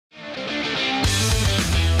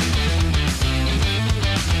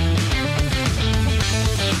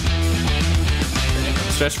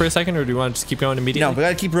just for a second, or do you want to just keep going immediately? No, we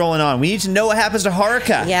gotta keep rolling on. We need to know what happens to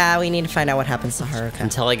Haruka. Yeah, we need to find out what happens to Haruka.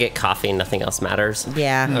 Until I get coffee, nothing else matters.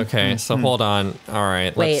 Yeah. Okay, so hold on. All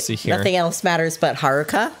right, Wait, let's see here. nothing else matters but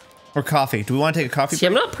Haruka? Or coffee. Do we want to take a coffee See,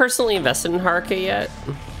 I'm break? not personally invested in Haruka yet.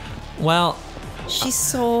 Well, She's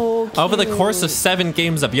so cute. over the course of 7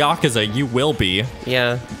 games of Yakuza, you will be.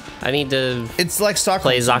 Yeah, I need to It's like Stockholm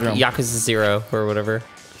play Syndrome. Yakuza 0 or whatever.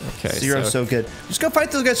 Okay, Zero's so good. Just go fight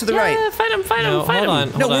those guys to the Yeah, right. fight him, fight him, No, fight hold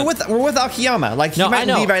him. on. No, hold we're with Akiyama. Like, he No, I might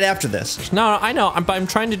know. leave right after this. No, I know. I'm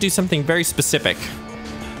trying to do something very specific.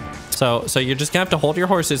 So you're just gonna have to hold your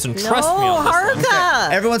horses and trust me on this one. Haruka!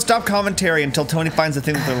 Everyone stop commentary until Tony finds the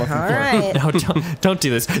thing that they're looking All for. right. No, don't do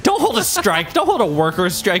this. Don't hold a strike. Don't hold a worker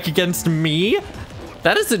strike against me.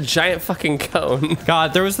 That is a giant fucking cone.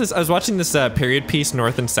 God, there was this. I was watching this period piece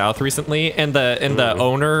North and South recently, and the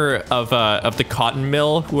owner of the cotton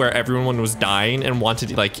mill where everyone was dying and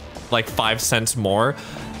wanted like 5 cents more.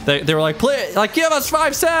 They were like, please, like, give us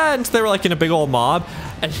 5 cents. They were like in a big old mob,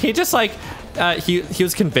 and he just like. He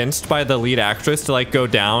was convinced by the lead actress to like go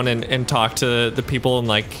down and talk to the people and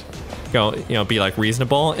like go, you know, be like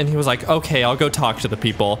reasonable. And he was like, okay, I'll go talk to the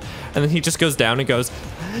people. And then he just goes down and goes,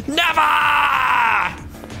 never!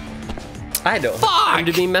 I don't Fuck! seem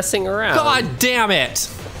to be messing around. God damn it.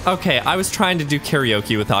 Okay, I was trying to do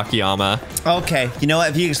karaoke with Akiyama. Okay, you know what?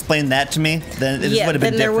 If you explained that to me, then it would have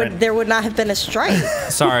been different. there would not have been a strike.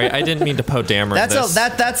 Sorry, I didn't mean to podammer this.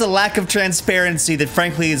 That's a lack of transparency that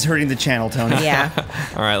frankly is hurting the channel, Tony. Yeah.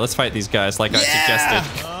 All right, let's fight these guys like I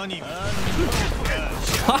suggested.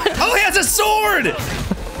 Oh, he has a sword!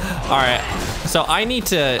 All right, so I need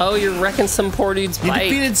to... Oh, you're wrecking some poor dude's You bike.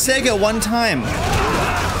 defeated Sega one time.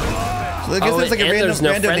 So I guess there's like a and random, there's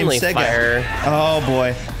no random named friendly Sega. fire. Oh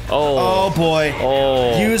boy. Oh, Oh boy.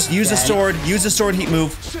 oh. Use a sword. Use a sword heat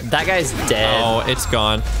move. That guy's dead. Oh, it's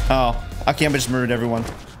gone. Oh, Akiyama just murdered everyone.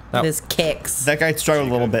 This kicks. That guy struggled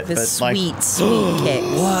a little bit, This but like sweet kicks.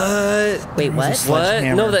 What? Wait, what? What?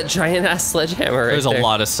 Sledgehammer. No, that giant ass sledgehammer. There's right a there.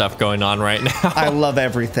 lot of stuff going on right now. I love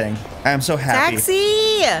everything. I'm so happy.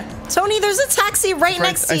 Taxi! Tony, there's a taxi right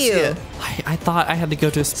next to I see you. it. I thought I had to go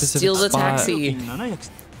to a specific Steal the spot. taxi.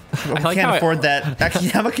 I like Can't how afford that.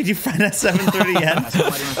 Akiyama, could you find us 7:30 yen?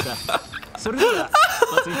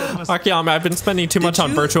 Akiyama, I've been spending too much on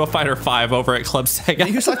you- Virtua Fighter 5 over at Club Did you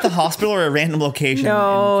Sega. select the hospital or a random location?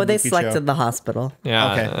 No, in they Kabukicho? selected the hospital.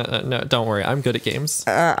 Yeah, Okay. no, don't worry. I'm good at games.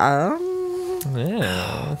 Yeah.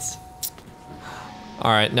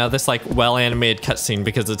 All right, now this like well-animated cutscene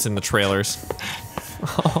because it's in the trailers.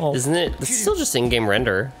 Oh. Isn't it? It's still just in-game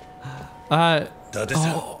render. Why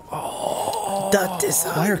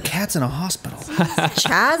are cats in a hospital?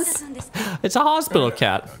 Chaz? It's a hospital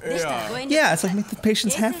cat. Yeah, it's like make the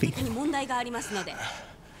patients happy.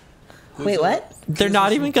 Wait, what? They're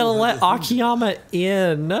not even gonna let Akiyama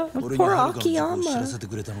in. Poor Akiyama.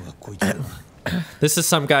 This is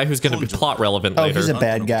some guy who's gonna be plot relevant Oh, later. he's a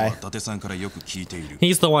bad guy.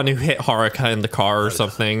 He's the one who hit Haruka in the car or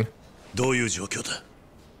something.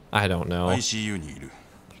 I don't know.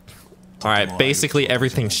 Alright, basically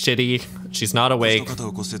everything's shitty. She's not awake.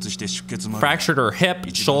 Fractured her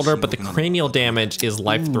hip, shoulder, but the cranial damage is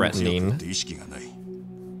life-threatening.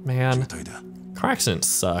 Man, car accidents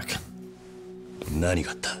suck.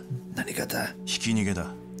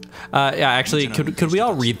 Yeah, actually, could we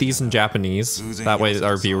all read these in Japanese? That way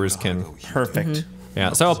our viewers can... Perfect.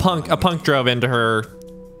 Yeah, so a punk drove into her.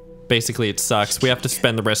 Basically, it sucks. We have to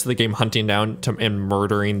spend the rest of the game hunting down and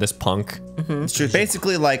murdering this punk. It's true.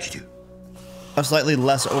 Basically, like a slightly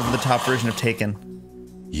less over-the-top version of Taken.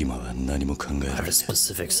 I have a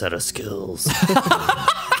specific set of skills.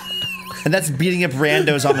 And that's beating up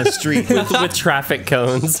randos on the street. With traffic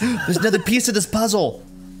cones. There's another piece of this puzzle.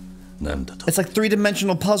 It's like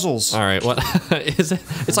 3-dimensional puzzles. All right, what is it?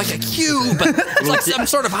 It's like a cube. It's like some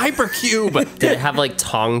sort of hypercube. Did it have like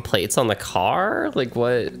tong plates on the car? Like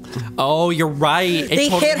what? Oh, you're right. They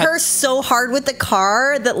hit her so hard with the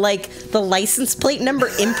car that like the license plate number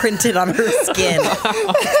imprinted on her skin.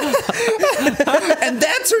 And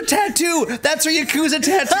that's her tattoo. That's her Yakuza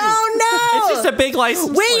tattoo. Oh no! It's just a big license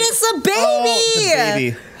Wait, plate. it's a baby! Oh, the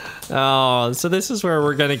baby. Oh, so this is where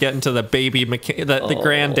we're gonna get into the baby, the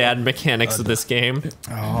granddad mechanics of this game.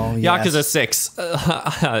 Oh, Yakuza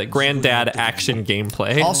 6, granddad action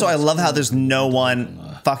gameplay. Also, I love how there's no one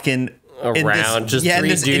fucking in Around. this, Just in three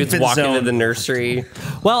this dudes infant walking zone. to the nursery.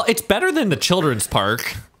 Well, it's better than the children's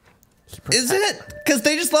park. Is it? Because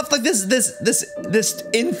they just left like this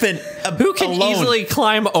infant Who can alone. easily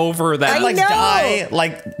climb over that? And, like know. die.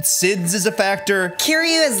 Like SIDS is a factor.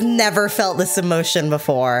 Kiryu has never felt this emotion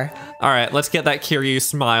before. All right, let's get that Kiryu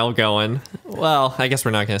smile going. Well, I guess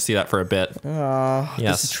we're not going to see that for a bit. Oh,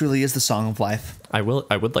 Yes, This truly is the song of life. I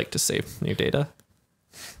would like to save new data.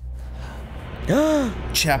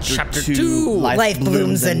 Chapter 2. 2. Life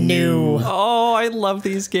blooms anew. Oh, I love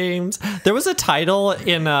these games. There was a title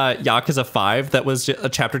in Yakuza 5 that was a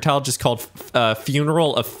chapter title just called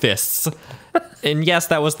Funeral of Fists. And yes,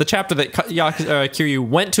 that was the chapter that Kiryu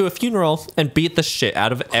went to a funeral and beat the shit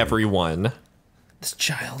out of everyone. This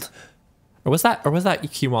child. Or was that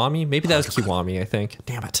Kiwami? Maybe that was Kiwami, I think.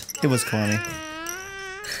 Damn it. It was Kwame.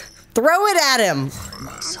 Throw it at him.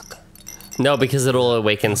 No, because it'll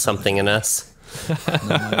awaken something in us.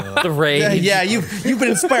 The rage. Yeah, you've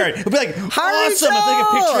been inspired. It'll be like awesome. If take a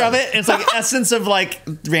picture of it, and it's like essence of like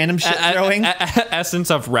random shit throwing. Essence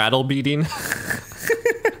of rattle beating.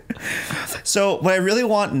 So what I really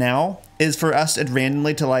want now is for us to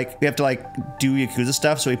randomly to like we have to like do Yakuza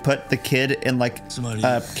stuff. So we put the kid in like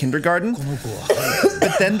kindergarten,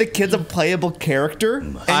 but then the kid's a playable character,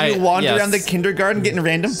 and you wander around the kindergarten getting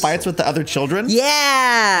random fights with the other children.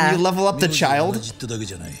 Yeah. And you level up the child.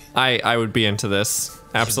 I would be into this.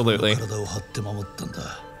 Absolutely.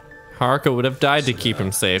 Haruka would have died to keep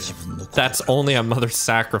him safe. That's only a mother's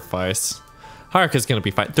sacrifice. Haruka's gonna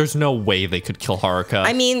be fine. There's no way they could kill Haruka.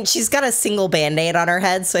 I mean, she's got a single band-aid on her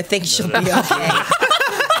head, so I think she'll be okay.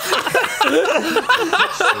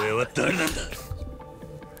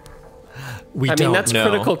 I mean, that's know.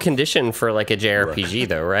 critical condition for like a JRPG,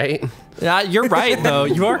 though, right? Yeah, you're right though.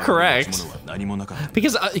 You are correct.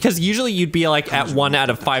 Because usually you'd be like at 1 out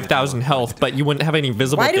of 5,000 health, but you wouldn't have any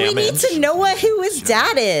visible Why do damage. we need to know who his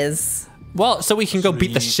dad is? Well, so we can go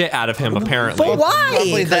beat the shit out of him, apparently. But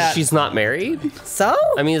why? Because she's not married. So?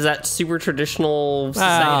 I mean, is that super traditional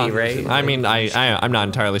society, right? I mean, I'm not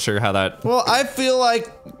entirely sure how that... Well, I feel like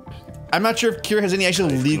I'm not sure if Kira has any actual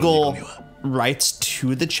legal rights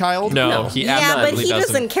to the child. No, he Yeah, but absolutely he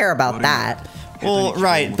doesn't care about that. Well,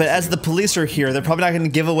 right, but as the police are here, they're probably not going to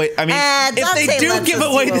give away. I mean, if they Dante do lets give us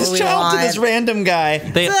away do what this we child to this want. random guy,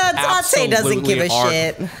 They Dante doesn't give a absolutely are.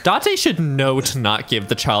 shit. Dante should know to not give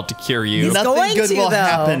the child to Kiryu. nothing going good to, will though.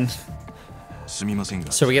 happen. So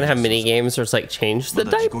we're gonna have mini games where it's like change the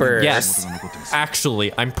diaper. Yes,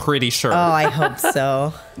 actually, I'm pretty sure. Oh, I hope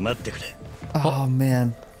so. Oh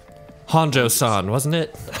man, Honjo-san, wasn't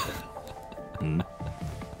it?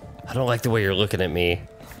 I don't like the way you're looking at me.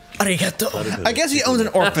 I guess he owns an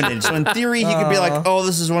orphanage, so in theory he could be like, "Oh,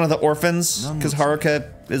 this is one of the orphans," because Haruka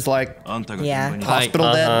is like Yeah.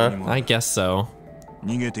 hospital dead. I guess so.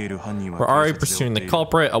 We're already pursuing the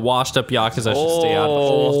culprit. A washed-up Yakuza should stay out of the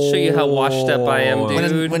I'll show you how washed up I am,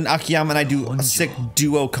 dude. When Akiyama and I do sick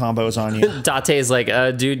duo combos on you. Date's like,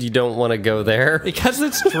 dude, you don't want to go there. Because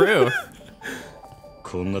it's true.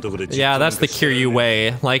 Yeah, that's the Kiryu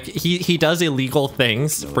way. Like, he does illegal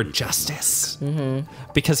things for justice.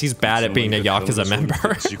 Because he's bad at being a Yakuza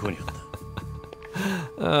member.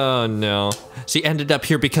 Oh, no. She ended up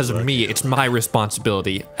here because of me. It's my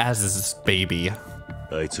responsibility, as is this baby.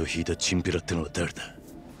 Because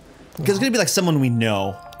it's gonna be like someone we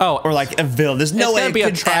know. Oh, Or like a villain. There's no it's way gonna it be a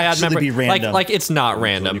could triad actually member. be random. Like it's not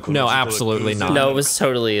random. No, absolutely not. No, it was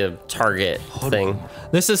totally a target thing.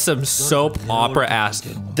 This is some soap opera ass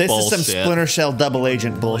this bullshit. is some Splinter Cell double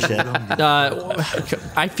agent bullshit.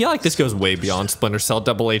 I feel like this goes way beyond Splinter Cell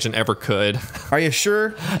Double Agent ever could. Are you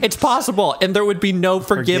sure? It's possible, and there would be no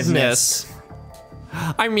forgiveness.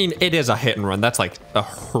 I mean, it is a hit and run. That's like a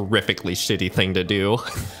horrifically shitty thing to do.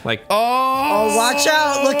 Like, Oh, watch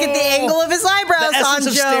out. Look at the angle of his eyebrows, The essence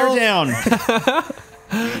of stare Hanjo. down.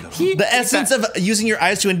 The essence of using your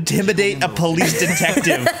eyes to intimidate a police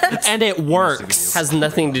detective. and it works. Has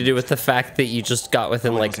nothing to do with the fact that you just got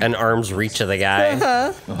within like an arm's reach of the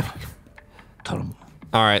guy.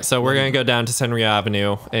 All right, so we're gonna go down to Senryu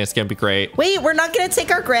Avenue, and it's gonna be great. Wait, we're not going to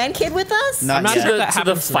take our grandkid with us? Not I'm not yet. sure that To the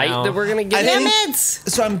happens fight now. that we're gonna get. Damn think- it.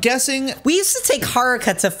 So I'm guessing. We used to take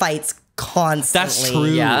Haruka to fights constantly. That's true.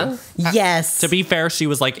 Yeah. Yes. To be fair, she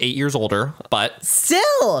was like 8 years older, but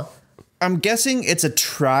Still. I'm guessing it's a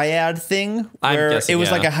triad thing I'm where guessing, it was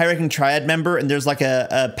yeah. like a high-ranking triad member, and there's like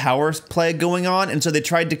a power play going on, and so they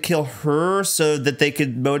tried to kill her so that they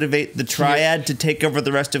could motivate the triad to take over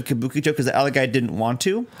the rest of Kabukicho because the other guy didn't want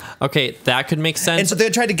to, okay, that could make sense. and so they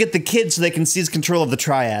tried to get the kid so they can seize control of the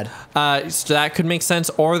triad. So that could make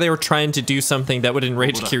sense, or they were trying to do something that would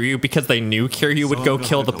enrage Kiryu because they knew Kiryu would go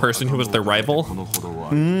kill the person who was their rival.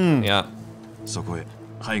 Yeah.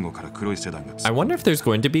 I wonder if there's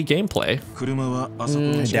going to be gameplay.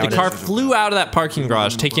 I doubt The car it. flew out of that parking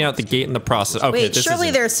garage, taking out the gate in the process. Okay, Wait, this surely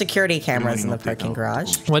isn't- there's security cameras in the parking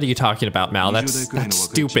garage. What are you talking about, Mal? That's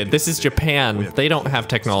stupid. This is Japan. They don't have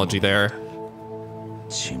technology there.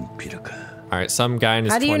 All right, some guy in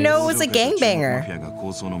his How do you 20s. know it was a gangbanger?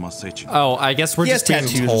 Oh, I guess we're He has just being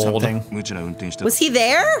tattoos or told. something. Was he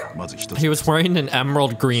there? He was wearing an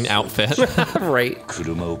emerald green outfit. Right.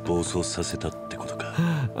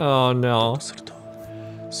 Oh no.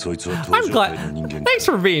 I'm glad. Thanks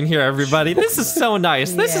for being here, everybody. This is so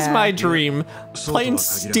nice. This is Yeah. my dream. Playing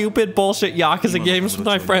stupid bullshit Yakuza games with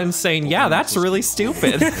my friends saying, yeah, that's really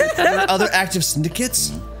stupid. Other active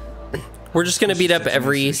syndicates? We're just gonna beat up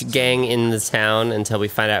every gang in the town until we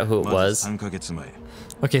find out who it was.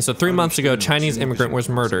 Okay, so 3 months ago, Chinese immigrant was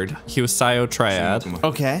murdered. He was Sayo Triad.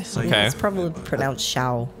 Okay. Okay. It's probably pronounced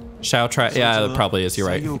Shao. Xiao Triad. Yeah, it probably is. You're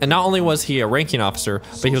right. And not only was he a ranking officer,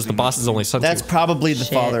 but he was the boss's only son. That's too. probably the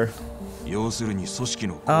Shit. father.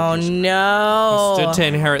 Oh no. Stood to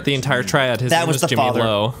inherit the entire triad. His That name was was the Jimmy father.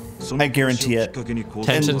 Low. I guarantee it.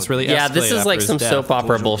 Tensions really Yeah, escalated this is after like his some death. soap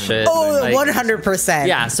opera bullshit. Oh, Like, 100%.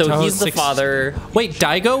 yeah, so Toho's he's the 6 father. Wait,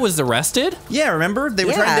 Daigo was arrested? Yeah, remember? They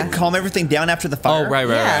were Yeah. trying to calm everything down after the fire. Oh, right.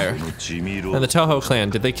 Yeah. And the Toho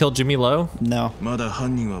clan, did they kill Jimmy Low? No.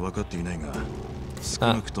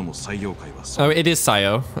 Oh, it is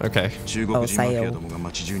Sayo. Okay. Oh,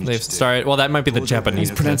 Sayo. They've started. Well, that might be the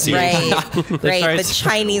Japanese pronunciation. Right, right. The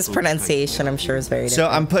Chinese pronunciation, I'm sure, is very So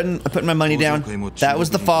different. I'm putting my money down. That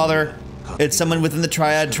was the father. It's someone within the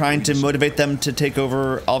triad trying to motivate them to take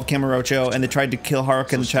over all of Kamurocho, and they tried to kill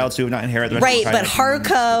Haruka and the child so he would not inherit the rest Right, of the but triad.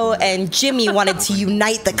 Haruko and Jimmy wanted to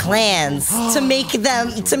unite the clans to make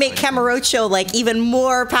Kamurocho like even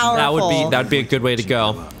more powerful. That'd be a good way to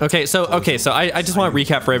go. Okay, so I just want to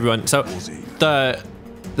recap for everyone. So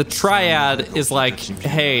the triad is like,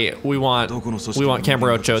 hey, we want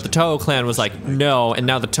Kamurocho. The Toho clan was like, no, and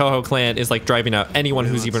now the Toho clan is like driving out anyone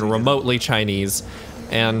who's even remotely Chinese.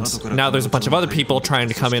 And now there's a bunch of other people trying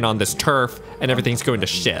to come in on this turf, and everything's going to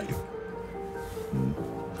shit.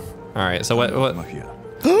 All right, so what?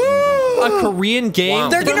 A Korean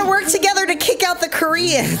game? They're gonna work together to kick out the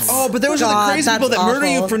Koreans. Oh, but those are God, the crazy people that that's murder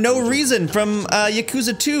you awful. for no reason from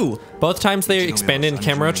Yakuza 2. Both times they expanded in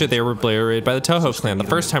Kamurocho, they were obliterated by the Toho clan. The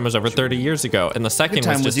first time was over 30 years ago, and the second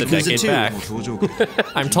time was was just a Yakuza decade 2.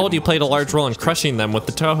 back. I'm told you played a large role in crushing them with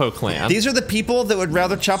the Toho clan. These are the people that would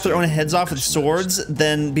rather chop their own heads off with swords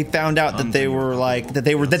than be found out that they were like that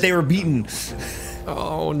they were beaten.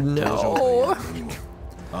 Oh no.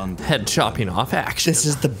 Head chopping off action. This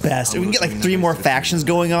is the best. If we can get like 3 more factions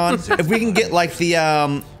going on, if we can get like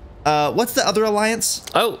the what's the other alliance?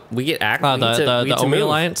 Oh, we get act. The Omi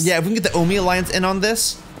Alliance? Yeah, if we can get the Omi alliance in on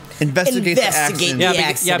this, investigate the Investigate. accident. Yeah, The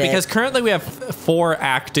because, yeah, accident. because currently we have 4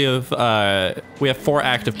 active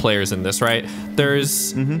players in this, right?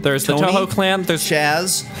 There's the Tony, Toho clan, there's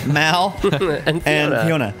Chaz, Mal, and and Fiona.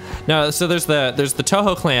 Fiona. no, so there's the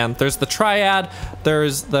Toho clan, there's the Triad,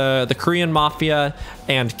 there's the Korean Mafia,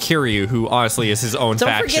 and Kiryu, who honestly is his own Don't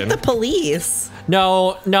faction. forget the police.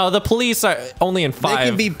 No, the police are only in 5. They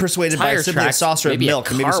can be persuaded by Tire simply a tracks. saucer Maybe of milk a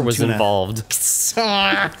and maybe car some was tuna. involved.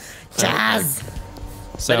 Jazz.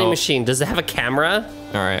 Vending so, machine. Does it have a camera?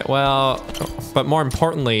 all right, well, but more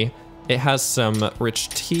importantly, it has some rich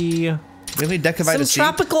tea. Really, deck of Some vitamin C.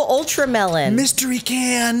 tropical ultra melon. Mystery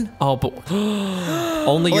can. Oh, but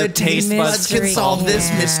only your Only taste buds can solve this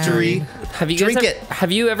can. mystery. Have you guys Drink it.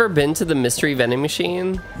 Have you ever been to the mystery vending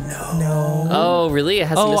machine? No. Oh, really? It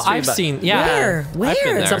has a Oh, mystery. I've seen. Yeah, Where? I've been Where?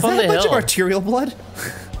 there. It's up Is on that the a bunch of hill. arterial blood?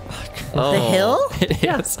 Oh. The hill? It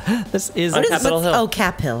is. This is. On Capitol Hill. Oh,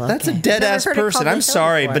 Cap Hill. That's a okay. dead Never ass heard it called person. the I'm hill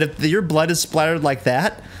sorry, before. but if your blood is splattered like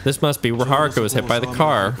that, This must be where Haruka was hit by the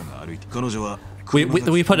car.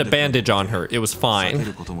 We put a bandage on her. It was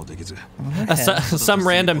fine. Some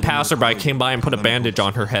random passerby came by and put a bandage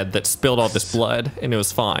on her head that spilled all this blood, and it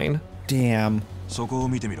was fine. damn.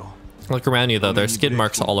 Look around you, though. There's skid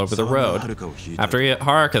marks all over the road. After he hit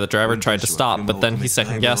Haruka, the driver tried to stop, but then he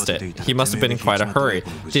second-guessed it. He must have been in quite a hurry.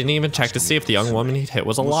 Didn't even check to see if the young woman he'd hit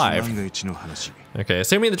was alive. Okay,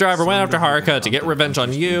 assuming the driver went after Haruka to get revenge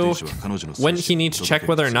on you, wouldn't he need to check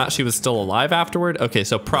whether or not she was still alive afterward? Okay,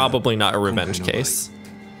 so probably not a revenge case.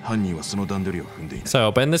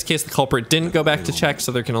 So, but in this case, the culprit didn't go back to check,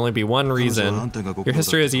 so there can only be one reason. Your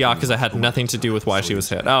history as a Yakuza had nothing to do with why she was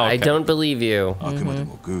hit. Oh, okay. I don't believe you.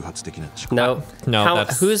 No. No, How,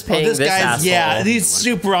 that's- who's Oh, paying this this guy's, asshole? yeah, he's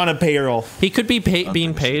super on a payroll. He could be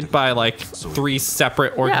being paid by like 3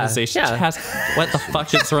 separate organizations. yeah. What the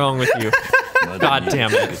fuck is wrong with you? God damn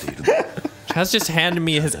it. Chaz just handed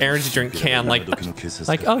me his energy drink can, like,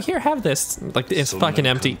 oh, here, have this. Like, it's fucking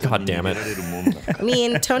empty. God damn it. I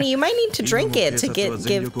mean, Tony, you might need to drink it to give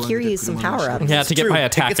Kiryu some power up. Yeah, to get my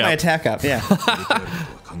attack It gets my attack up, yeah.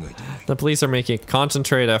 The police are making a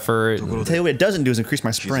concentrate effort. I'll tell you what it doesn't do is increase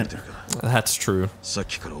my sprint. That's true. Are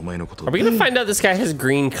we gonna find out this guy has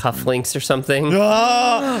green cufflinks or something?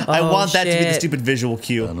 I want that to be the shit. stupid visual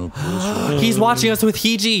cue. He's watching us with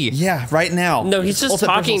Hiji. Yeah, right now. No, he's just Ultimate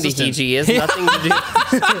talking to personal assistant. Hiji. It has nothing to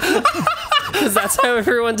do. Because that's how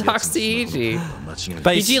everyone talks to Hiji.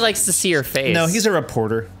 But Hiji likes to see her face. No, he's a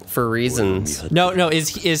reporter. for reasons. No,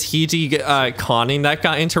 is Hiji conning that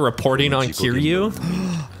guy into reporting on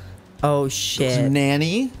Kiryu? Oh shit.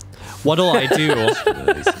 Nanny? What'll I do?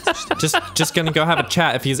 just gonna go have a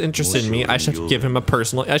chat. If he's interested in me, I should give him a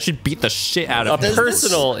personal. I should beat the shit out of A him.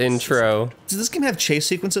 personal intro. Does this game have chase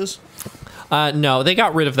sequences? No, they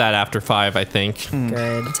got rid of that after 5, I think.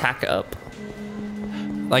 Good. Attack up.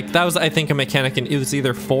 Like that was, I think, a mechanic in it was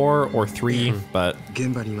either 4 or 3, but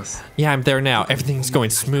yeah, I'm there now. Everything's going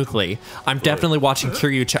smoothly. I'm definitely watching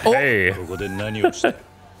Kiryu chat. Oh, Hey.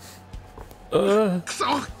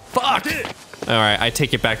 fuck! All right, I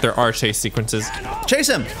take it back. There are chase sequences. Chase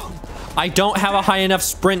him! I don't have a high enough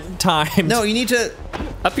sprint time. No, you need to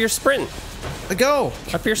Up your sprint. go.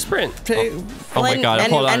 Up your sprint. Oh my god!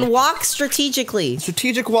 And, Hold on. and walk strategically.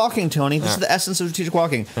 Strategic walking, Tony. This is the essence of strategic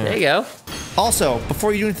walking. There you go. Also,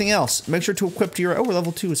 before you do anything else, make sure to equip to your. Oh, we're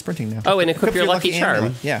level 2 with sprinting now. Oh, and equip your lucky charm.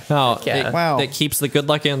 amulet. Yeah. No, Yeah. it, Wow. it keeps the good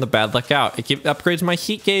luck in and the bad luck out. It upgrades my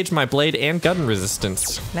heat gauge, my blade, and gun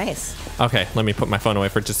resistance. Nice. Okay, let me put my phone away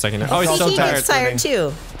for just a second. Oh, he's See, so he tired. gets tired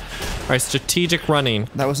too. All right, strategic running.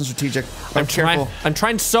 That wasn't strategic. I'm careful.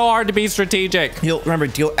 trying so hard to be strategic. You'll remember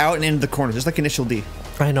deal out and into the corner, just like initial D.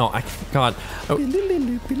 I know. God. Oh,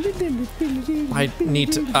 I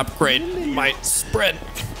need to upgrade my sprint.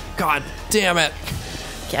 God damn it.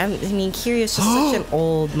 I mean, Kiryu's just such an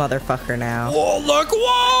old motherfucker now. Oh, look.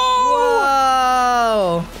 Whoa.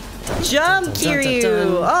 Whoa! Jump, Kiryu!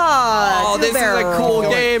 Oh, Oh, this is a cool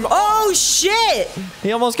game. Oh shit!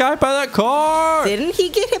 He almost got hit by that car. Didn't he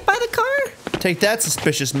get hit by the car? Take that,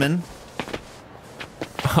 suspicious men.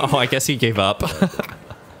 Oh, I guess he gave up.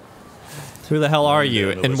 Who the hell are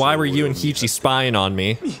you? And why were you and Hichi spying on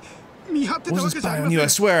me? Wasn't spying on you, I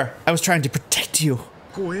swear. I was trying to protect you.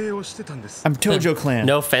 I'm Tojo Clan.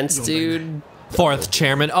 No offense, dude. 4th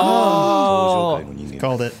chairman. Oh.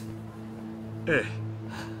 Called it.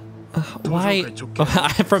 Why?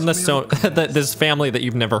 I'm from this family that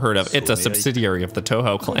you've never heard of. It's a subsidiary of the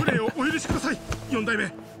Toho clan.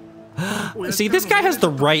 See, this guy has the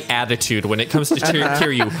right attitude when it comes to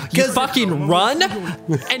Kiryu. You fucking run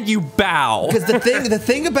and you bow. Because the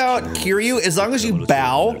thing about Kiryu, as long as you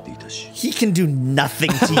bow, he can do nothing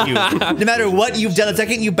to you. No matter what you've done, the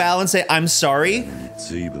second you bow and say, I'm sorry,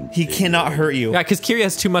 he cannot hurt you. Yeah, because Kiryu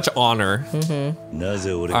has too much honor.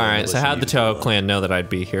 Alright, so how'd the Toho clan know that I'd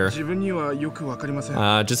be here?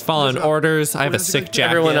 Just following orders. I have a sick jacket.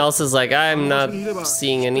 Everyone else is like, I'm not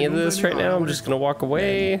seeing any of this right now. I'm just gonna walk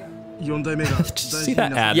away. Did you see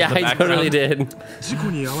that ad? Yeah, in the I totally background?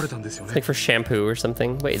 did. Like for shampoo or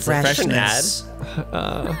something. Wait, is that an ad?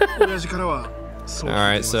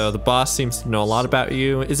 Alright, so the boss seems to know a lot about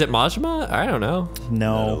you. Is it Majima? I don't know.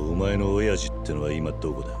 No.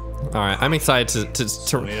 Alright, I'm excited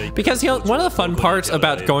to because one of the fun parts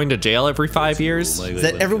about going to jail every 5 years.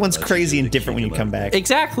 That everyone's crazy and different when you come back.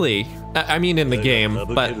 Exactly. I mean in the game,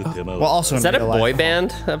 but Well, also Is in that a real life. boy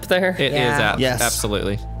band up there? it is Yeah. Yes.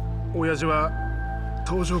 absolutely.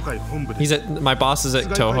 He's at my boss is at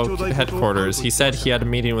Toho headquarters. He said he had a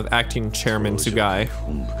meeting with acting chairman Tsugai.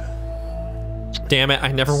 Damn it,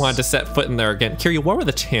 I never wanted to set foot in there again. Kiryu, what were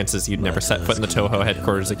the chances you'd never set foot in the Toho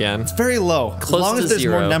headquarters again? Very low. Close as long to as there's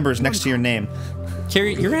 0. more numbers next to your name.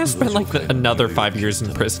 Kiryu, you're gonna spend like another 5 years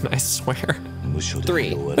in prison, I swear.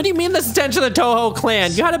 3. What do you mean this attention to the Toho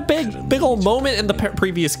clan? You had a big old moment in the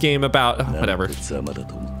previous game about whatever.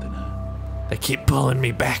 They keep pulling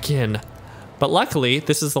me back in. But luckily,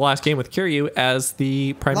 this is the last game with Kiryu as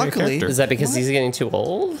the primary Luckily. character. Is that because he's getting too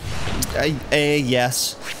old?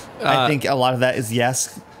 Yes. I think a lot of that is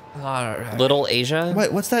yes. Little Asia?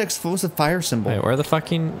 Wait, what's that? What was the fire symbol? Wait, where the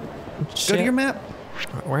fucking Go shit? to your map.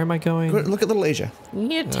 Where am I going? Look at Little Asia. You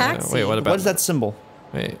need a taxi. Wait, what about What is that symbol?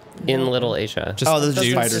 Wait, In Little Asia. just Oh, those are just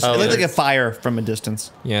dudes? fighters. Oh, it looks yeah. like a fire from a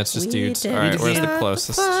distance. Yeah, it's just We dudes. did All right, where's the start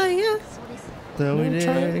closest? fire. So we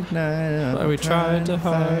did ignite. We tried to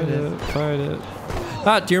hide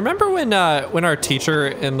it. Do you remember when our teacher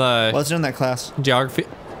in the Well, it's in that class. geography?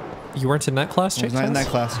 You weren't in that class, I Jake? was not in that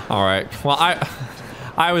class. All right. Well,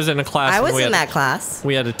 I was in a class. I and was we in had- that class.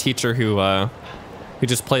 We had a teacher who We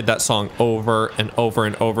just played that song over and over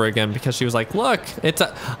and over again because she was like, look,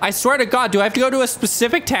 I swear to God, do I have to go to a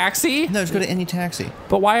specific taxi? No, just go to any taxi.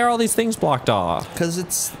 But why are all these things blocked off?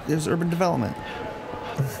 Because there's urban development.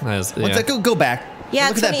 Yeah. Go back. Yeah,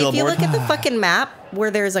 look at that Tony, if you billboard. look at the fucking map where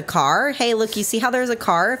there's a car, hey, look, you see how there's a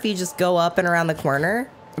car if you just go up and around the corner?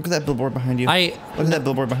 Look at that billboard behind you. Look at that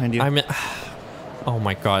billboard behind you. Oh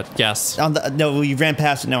my God, yes. No, you ran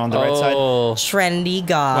past it now on the right side. Trendy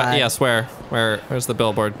God. Yes, where's the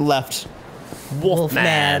billboard? Left.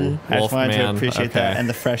 Wolfman. I just wanted to Wolfman, appreciate that and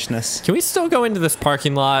the freshness. Can we still go into this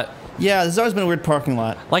parking lot? Yeah, there's always been a weird parking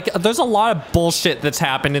lot. Like, there's a lot of bullshit that's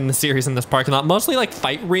happened in the series in this parking lot. Mostly like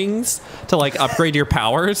fight rings to like upgrade your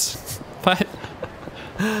powers. But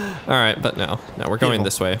all right, but no, we're going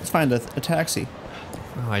this way. Let's find a taxi.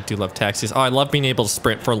 Oh, I do love taxis. Oh, I love being able to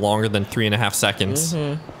sprint for longer than 3.5 seconds.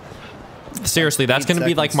 Seriously, that's gonna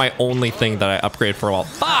be like my only thing that I upgrade for a while.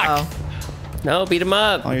 Fuck! No, beat him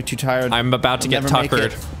up. Oh, you're too tired. I'm about to You'll get never make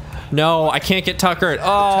tuckered. it. No, I can't get tuckered. Oh,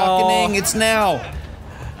 Tuckening, it's now.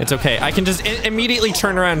 it's okay. I can just immediately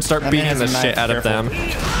turn around and start beating has the a knife, shit out of careful.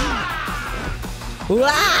 them.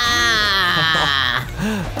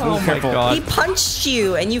 Oh my God. He punched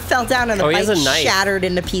you and you fell down and the Oh, he has bike a knife. shattered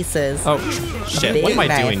into pieces. Oh, shit. Big What am I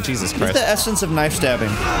knife. doing? Jesus What's Christ. the essence of knife stabbing?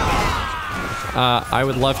 I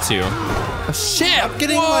would love to. Oh, shit! I'm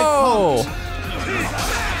getting, Whoa!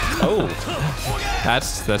 Oh,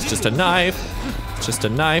 That's just a knife. Just a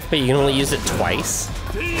knife. but you can only use it twice.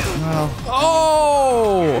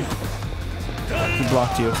 Oh! He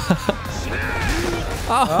blocked you.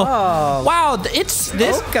 Wow, this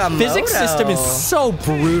Okamoto. physics system is so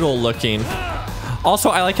brutal looking. Also,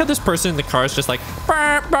 I like how this person in the car is just like,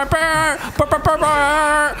 "Brr, brr, brr, brr, brr, brr,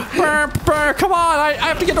 brr, brr, brr, come on, I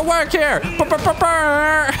have to get to work here. Brr, brr, brr,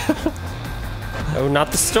 brr." Oh,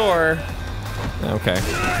 not the store. Okay.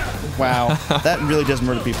 Wow, that really does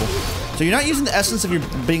murder people. So you're not using the essence of your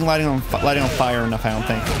being lighting on fire enough, I don't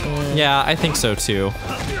think. Yeah, I think so too.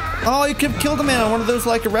 Oh, you could have killed a man on one of those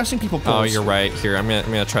like arresting people poles. Oh, you're right. Here, I'm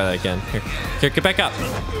gonna try that again. Here, get back up.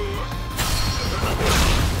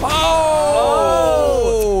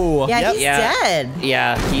 Oh! Yeah, Yep. he's Yeah. dead.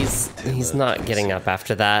 Yeah, he's not getting up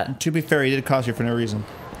after that. To be fair, he did cost you for no reason.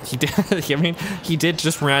 He did. I mean, he did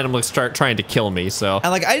just randomly start trying to kill me. So,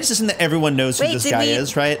 And like, I just assume that everyone knows who this guy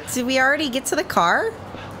is, right? Did we already get to the car?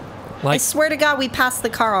 I like, swear to God, we passed the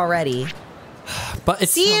car already. but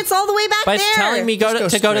it's See, it's all the way back but there. it's telling me Just go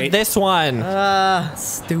to go to straight. this one.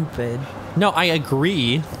 Stupid. No, I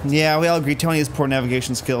agree. Yeah, we all agree Tony has poor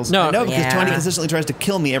navigation skills. No. I know because Yeah. Tony consistently tries to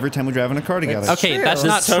kill me every time we drive in a car together. Okay, true. that's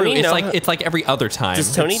not Does Tony true. know- It's like every other time.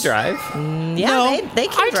 Does Tony drive? Yeah, No, they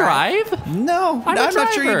can I drive. drive. No, I'm a I'm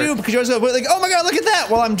not sure you driver. do because you always go like, oh my god, look at that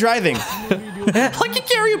while I'm driving. Like a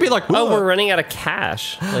Kiryu be like, Oh, "Whoa." we're running out of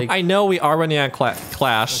cash. Like, I know we are running on Clash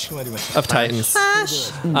of Titans.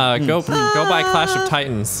 Flash. Go buy Clash of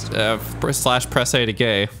Titans / press A to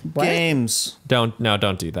gay. Games. Don't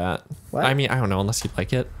do that. What? I mean, I don't know unless you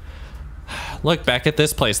like it. Look back at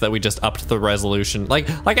this place that we just upped the resolution. Like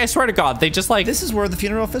I swear to God, they just like This is where the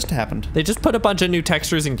funeral fist happened. they just put a bunch of new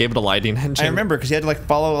textures and gave it a lighting engine. I remember because he had to like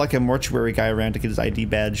follow like a mortuary guy around to get his ID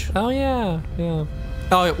badge. Oh yeah.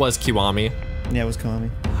 Oh, it was Kiwami. Yeah, it was Konami.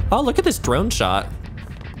 Oh, look at this drone shot.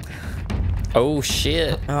 oh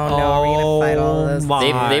shit. Oh no, are we gonna fight all of this?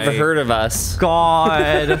 My They've heard of us.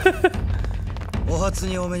 God. お初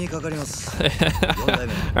にお目にかかります。 All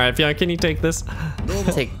right, Fiona, can you take this? どう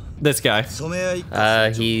も Take this guy. 染谷一家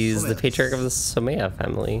He's the patriarch of the Somea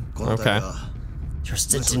family. この度は Your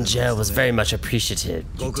stint in jail was very much appreciated.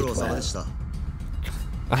 ご苦労様でした。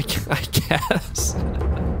 I guess.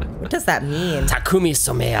 What does that mean? Takumi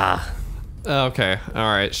Somea. Okay. All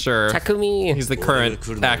right. Sure. Takumi. He's the current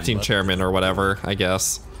acting chairman or whatever, I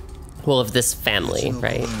guess. Well, of this family,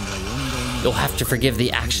 right? You'll have to forgive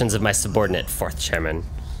the actions of my subordinate, fourth chairman.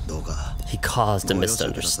 どうか He caused a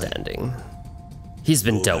misunderstanding. He's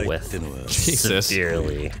been dealt with Jesus.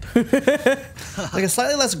 severely. Like a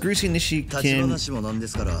slightly less greasy 立ち Nishikiyamiya? 話もなんで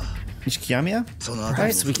すから、 Nishikiyamiya? その後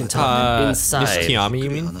Perhaps we can talk inside. Nishikiyami, you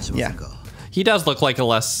mean? 話しませんか。 He does look like a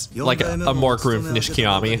less, like a more groomed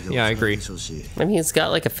Nishikiyami. Yeah, I agree. I mean, he's got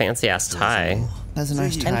like a fancy ass tie. That's a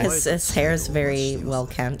nice And tie. his hair is very well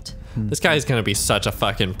kept. This guy's gonna be such a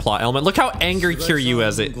fucking plot element. Look how angry Kiryu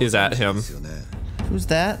is at him. Who's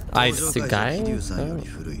that? The guy?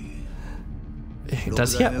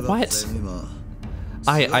 Does he have, what?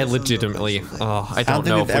 I legitimately, I don't think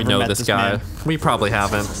know we've if we ever know met this this guy. man. We probably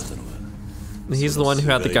haven't. He's the one who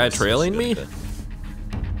had the guy trailing me?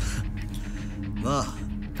 まあ、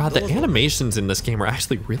God, the animations in this game are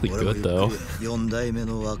actually really good, though.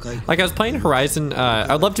 Like, I was playing Horizon.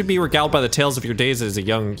 I'd love to be regaled by the tales of your days as a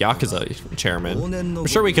young Yakuza chairman. I'm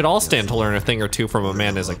sure we could all stand to learn a thing or two from a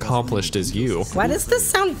man as accomplished as you. Why does this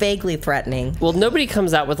sound vaguely threatening? Well, nobody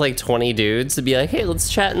comes out with like 20 dudes to be like, hey, let's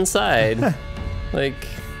chat inside. Like,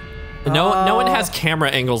 no one has camera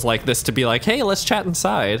angles like this to be like, hey, let's chat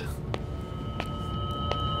inside.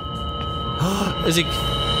 Is he?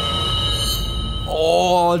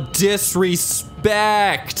 Oh,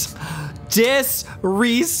 disrespect!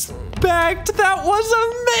 Disrespect! That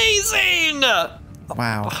was amazing!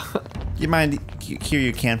 Wow. You mind, here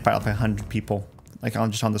you can fight like 100 people, like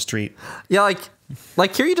just on the street. Yeah, like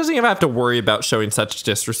Kiryu doesn't even have to worry about showing such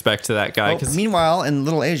disrespect to that guy. Oh, meanwhile, in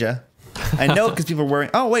Little Asia, I know because people are wearing.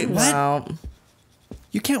 Oh wait, what? Wow.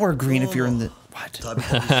 You can't wear green if you're in the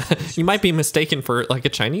what? You might be mistaken for like a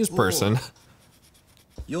Chinese person.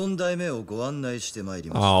 Oh,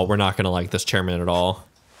 we're not gonna like this chairman at all.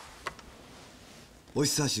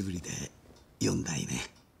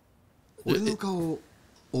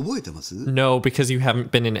 No, because you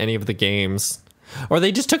haven't been in any of the games. Or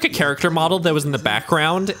they just took a character model that was in the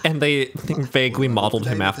background and they vaguely modeled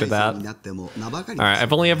him after that. Alright,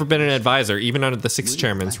 I've only ever been an advisor, even under the 6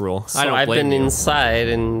 chairman's rule. so I don't I've blame been you. inside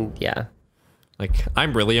and yeah. Like,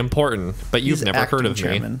 I'm really important, but you've He's never heard of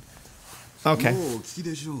acting me. Okay.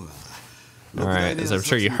 Alright, as I'm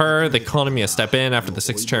sure you heard, they called me a step in after the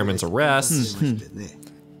 6 chairman's arrest.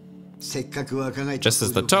 Just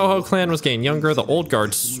as the Toho clan was getting younger, the old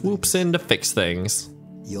guard swoops in to fix things.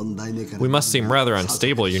 We must seem rather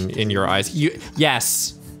unstable in your eyes.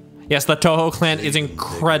 Yes. Yes, the Toho clan is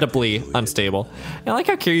incredibly unstable. And I like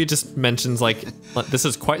how Kiryu just mentions, like, this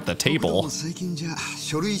is quite the table.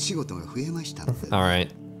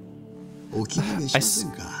 Alright.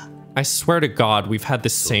 I swear to God, we've had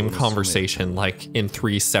this same conversation, like, in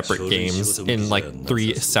 3 separate games, in, like,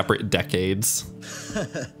 3 separate decades.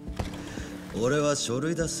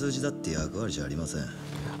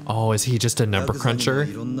 Oh, is he just a number cruncher?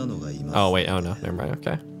 Oh, wait, oh no, never mind,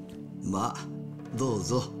 okay.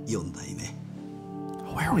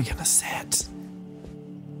 Where are we gonna sit?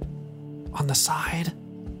 On the side?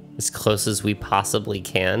 As close as we possibly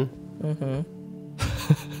can.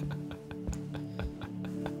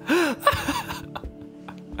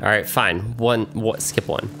 All right, fine. Skip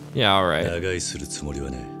one. Yeah, alright. Okay,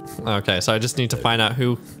 so I just need to find out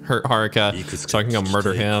who hurt Haruka so I can go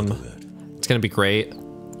murder him. It's gonna be great.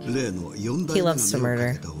 He loves to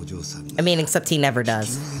murder. I mean, except he never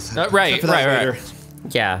does. Right.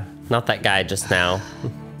 Yeah, not that guy just now.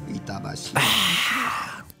 You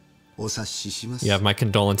have my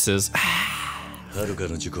condolences.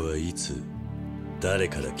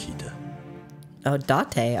 Oh,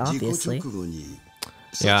 Date, obviously.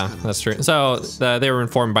 Yeah, that's true. So, they were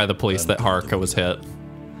informed by the police that Haruka was hit.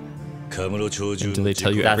 And do they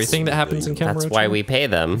tell you everything that happens in Kamurocho? That's why we pay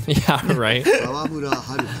them. Yeah, right.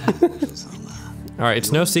 Alright,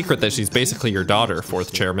 it's no secret that she's basically your daughter,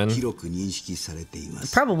 4th chairman.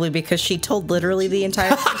 Probably because she told literally the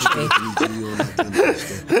entire country.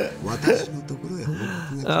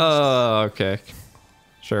 Oh, okay.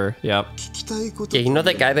 Sure, yep. Yeah, you know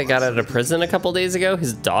that guy that got out of prison a couple days ago?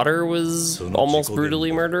 His daughter was almost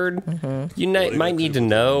brutally murdered? You might need to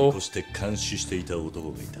know.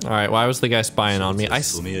 Alright, why was the guy spying on me?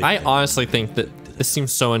 I honestly think that this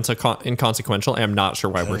seems so inconsequential, and I'm not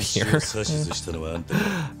sure why we're here.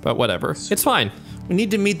 But whatever. It's fine. We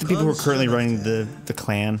need to meet the people who are currently running the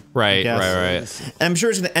clan. Right. And I'm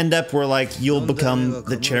sure it's going to end up where like you'll become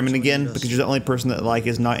the chairman again because you're the only person that like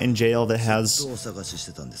is not in jail that has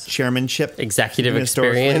chairmanship. Executive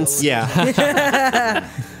experience. Yeah. I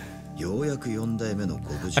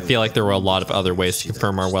feel like there were a lot of other ways to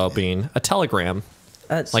confirm our well-being. A telegram.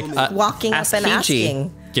 Like Walking up and Fiji.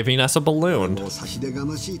 asking. Giving us a balloon.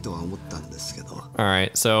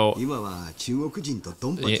 Alright, so...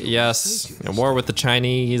 yes, a war with the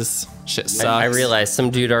Chinese. Shit sucks. I realized some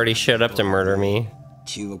dude already showed up to murder me.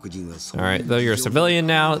 Alright, though you're a civilian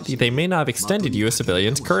now, they may not have extended you a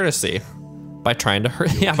civilian's courtesy. By trying to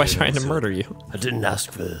murder you. I didn't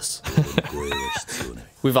ask for this.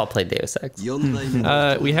 We've all played Deus Ex.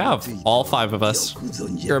 We have, all 5 of us.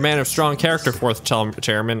 You're a man of strong character, 4th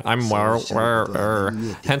chairman. I'm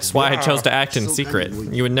hence why I chose to act in secret.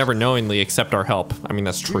 You would never knowingly accept our help. I mean,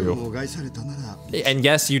 that's true. And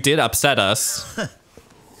yes, you did upset us.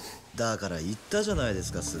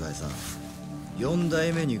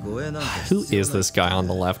 Who is this guy on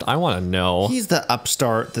the left? I want to know. He's the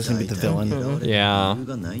upstart that's going to be the villain. Yeah.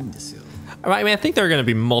 I mean, I think there are going to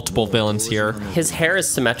be multiple villains here. His hair is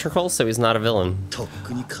symmetrical, so he's not a villain.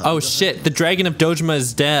 Oh shit, the Dragon of Dojima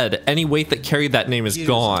is dead. Any weight that carried that name is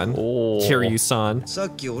gone. Kiryu-san. さ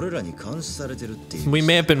っき俺らに監視されてるって We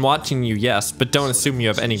may have been watching you, yes, but don't assume you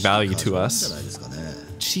have any value to じゃ us. ないですかね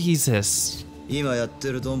Jesus. 今やって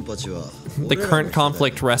るドンパチは The current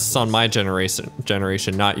conflict rests on my generation,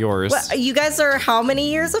 not yours. What, you guys are how many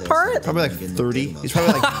years apart? Probably like 30. He's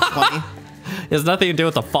probably like 20. It has nothing to do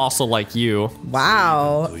with a fossil like you.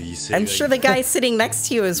 Wow. I'm sure the guy sitting next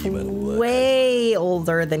to you is way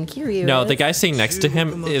older than Kiryu. No, is. the guy sitting next to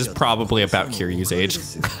him is probably about Kiryu's age.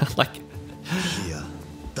 Like, いや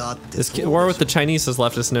だって this war with the Chinese has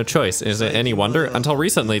left us no choice. Is it any wonder? Until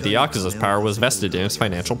recently, the Yakuza's power was vested in its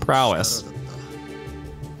financial prowess.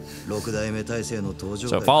 六代目体制の登場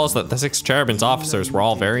So it follows that the six Cherubin's officers were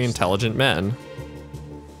all very intelligent men.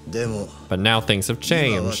 でも But now things have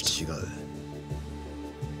今は changed. 違う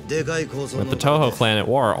でかい構想 With の the Toho clan at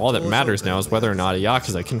war, all that matters now is whether or not a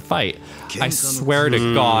Yakuza can fight. I swear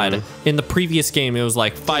to God, in the previous game it was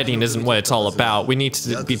like fighting isn't what it's all about. We need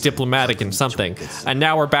to be diplomatic and something. And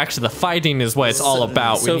now we're back to the fighting is what it's all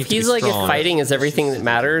about. So we if need he's to be like, if strong. fighting is everything that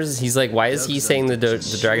matters, he's like, why is he saying the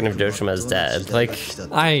Dragon of Dojima is dead? Like,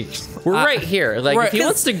 we're right here. Like, if he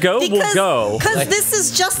wants to go, we'll go. Because Like, this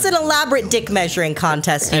is just an elaborate dick measuring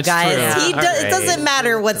contest, you It's guys. true. It Alright. doesn't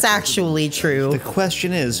matter what's actually true. The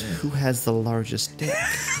question is, who has the largest dick?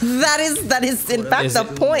 That is in fact the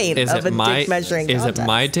point of a dick measuring is contest. it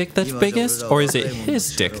my dick that's biggest, or is it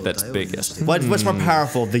his dick that's biggest? What's more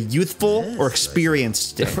powerful, the youthful or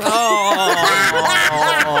experienced dick?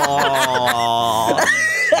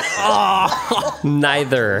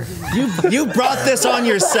 neither. You brought this on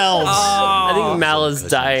yourselves. I think Mal is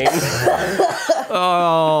dying.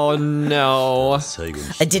 Oh no. 最後に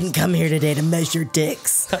I didn't come here today to measure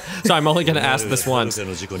dicks. So I'm only gonna ask this once.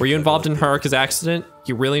 Were you involved in Haruka's accident?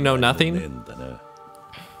 You really know ね nothing? んだな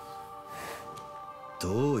ど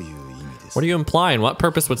ういう意味です What are you implying? What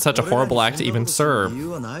purpose would such a horrible act even 理 serve? 由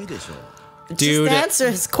はないでしょ Dude. Just answer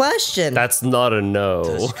his question. That's not a no.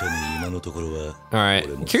 確かに今のところは Alright.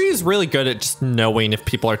 Kiryu's really good at just knowing if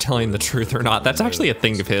people are telling the truth or not. That's actually a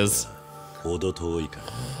thing of his. ほど遠いか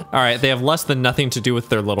Alright, they have less than nothing to do with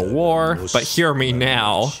their little war, but hear me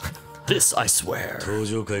now. This I swear. 登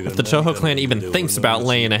場会が The Toho clan even thinks about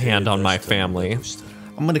laying a hand on my family.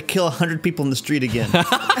 I'm gonna kill 100 people in the street again.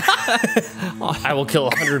 I will kill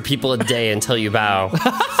 100 people a day until you bow.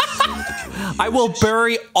 I will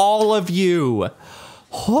bury all of you.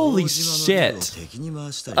 Holy shit. 敵に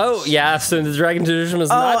回したり Oh, yeah, so the Dragon of Dojima is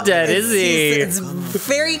not dead, is he? It's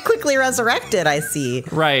very quickly resurrected, I see.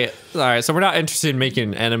 Right. Alright, so we're not interested in making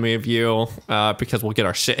an enemy of you because we'll get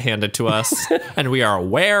our shit handed to us. And we are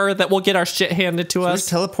aware that we'll get our shit handed to Let's us.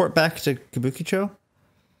 teleport back to Kabukicho.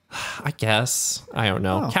 I guess. I don't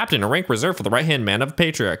know. Captain, a rank reserved for the right-hand man of a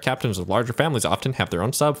patriarch. Captains with larger families often have their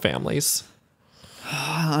own sub-families.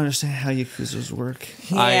 I don't understand how Yakuzas work,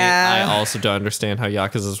 I Yeah. also don't understand how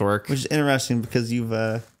Yakuzas work. which is interesting because you've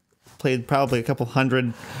played probably a couple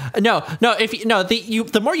hundred. No.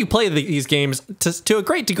 The more you play these games, to a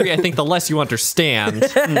great degree, I think the less you understand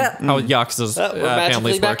how Yakuza's We're magically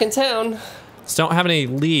families back work. in town. Just don't have any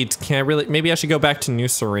leads. Can I really? Maybe I should go back to New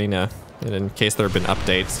Serena, in case there have been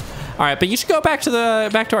updates. All right, but you should go back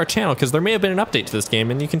to our channel because there may have been an update to this game,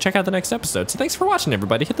 and you can check out the next episode. So thanks for watching,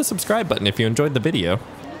 everybody. Hit the subscribe button if you enjoyed the video.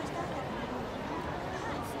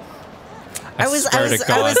 I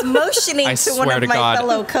was motioning I to one swear of to my God.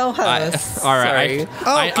 fellow co-hosts. All right.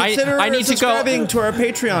 Consider I need to go. subscribing to our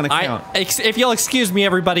Patreon account. If you'll excuse me,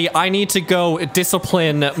 everybody, I need to go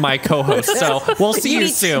discipline my co-host. So we'll see you need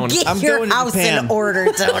to soon. Get I'm your going to house Japan. in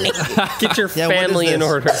order, Tony. Get your Yeah, what is family in this?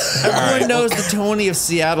 order. Everyone knows the Tony of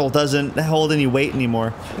Seattle doesn't hold any weight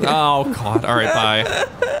anymore. Oh God! All right, bye.